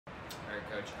All right,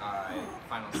 Coach.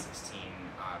 Final 16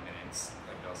 minutes,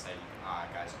 like Bill said,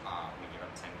 guys, we gave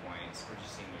up 10 points. What did you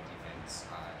see in your defense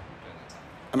during that time?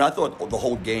 I mean, I thought the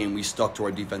whole game we stuck to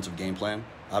our defensive game plan.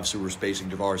 Obviously, we were spacing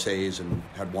Javaris Hayes and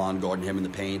had Juan guarding him in the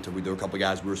paint. And there were a couple of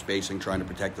guys we were spacing, trying to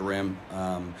protect the rim.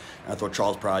 And I thought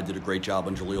Charles Pride did a great job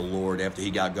on Jaleel Lord. After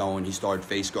he got going, he started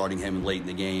face guarding him late in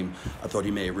the game. I thought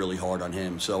he made it really hard on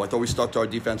him. So I thought we stuck to our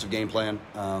defensive game plan.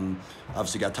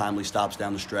 Obviously, got timely stops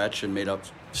down the stretch and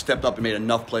stepped up and made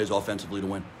enough plays offensively to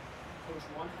win. Coach,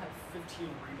 Juan had 15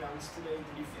 rebounds today.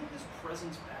 Did you feel his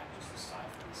presence back just aside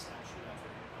from the stat sheet after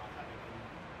not having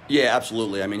him? Yeah,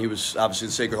 absolutely. I mean, he was obviously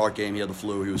the Sacred Heart game. He had the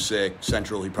flu. He was sick.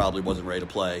 Central, he probably wasn't ready to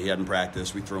play. He hadn't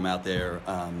practiced. We threw him out there.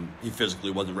 He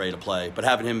physically wasn't ready to play. But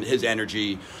having him, his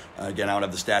energy, again, I don't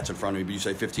have the stats in front of me, but you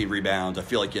say 15 rebounds. I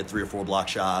feel like he had 3 or 4 block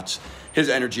shots. His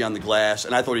energy on the glass,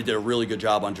 and I thought he did a really good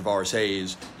job on Javaris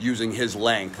Hayes using his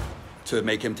length to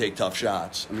make him take tough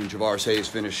shots. I mean, Javaris Hayes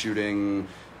finished shooting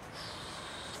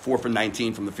 4 for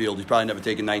 19 from the field. He's probably never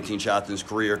taken 19 shots in his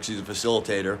career because he's a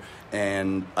facilitator.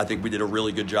 And I think we did a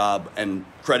really good job. And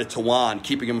credit to Juan,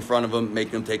 keeping him in front of him,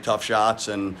 making him take tough shots.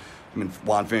 And I mean,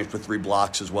 Juan finished with 3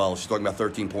 blocks as well. She's talking about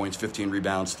 13 points, 15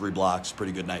 rebounds, 3 blocks.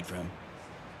 Pretty good night for him.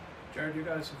 Jared, you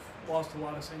guys have lost a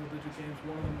lot of single-digit games.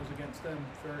 One of them was against them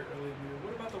very early in the year.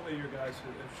 What about the way your guys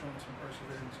have shown some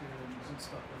perseverance here and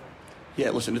stuff with it?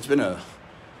 Yeah, listen, it's been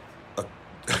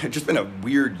just been a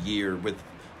weird year with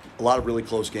a lot of really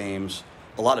close games,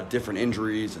 a lot of different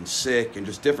injuries and sick and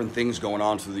just different things going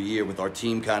on through the year with our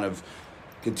team kind of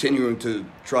continuing to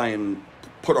try and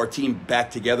put our team back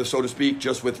together, so to speak,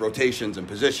 just with rotations and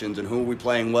positions and who are we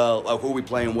playing well, who are we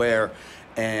playing where.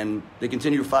 And they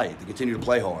continue to fight. They continue to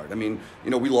play hard. I mean,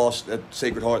 we lost at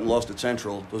Sacred Heart and lost at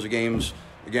Central. Those are games,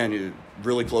 again,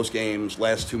 really close games.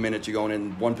 Last 2 minutes, you're going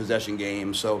in one possession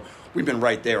game. So we've been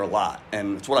right there a lot.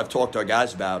 And it's what I've talked to our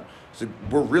guys about. So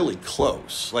we're really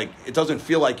close. Like, it doesn't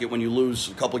feel like it when you lose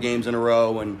a couple of games in a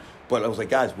row. But I was like,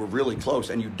 guys, we're really close.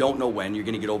 And you don't know when you're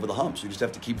going to get over the hump. So you just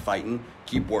have to keep fighting,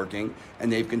 keep working.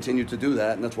 And they've continued to do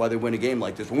that. And that's why they win a game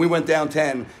like this. When we went down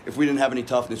 10, if we didn't have any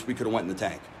toughness, we could have went in the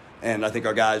tank. And I think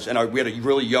our guys, we had a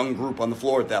really young group on the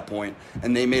floor at that point,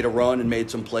 and they made a run and made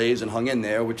some plays and hung in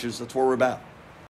there, that's what we're about.